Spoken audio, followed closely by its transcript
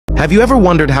Have you ever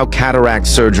wondered how cataract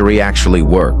surgery actually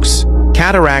works?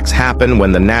 Cataracts happen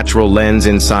when the natural lens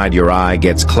inside your eye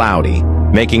gets cloudy,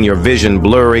 making your vision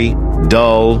blurry,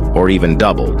 dull, or even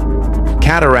doubled.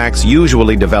 Cataracts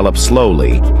usually develop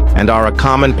slowly and are a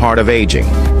common part of aging,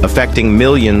 affecting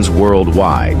millions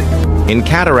worldwide. In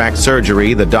cataract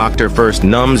surgery, the doctor first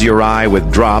numbs your eye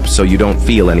with drops so you don't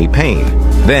feel any pain.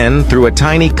 Then, through a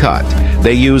tiny cut,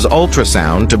 they use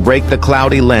ultrasound to break the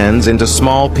cloudy lens into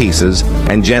small pieces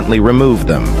and gently remove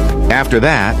them. After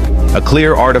that, a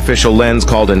clear artificial lens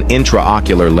called an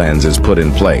intraocular lens is put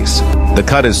in place. The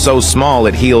cut is so small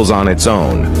it heals on its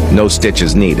own, no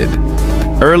stitches needed.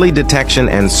 Early detection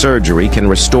and surgery can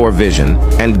restore vision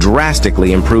and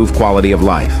drastically improve quality of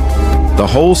life. The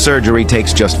whole surgery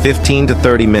takes just 15 to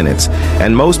 30 minutes,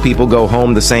 and most people go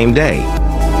home the same day.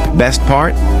 Best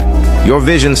part? Your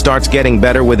vision starts getting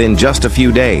better within just a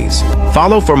few days.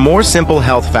 Follow for more simple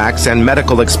health facts and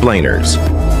medical explainers.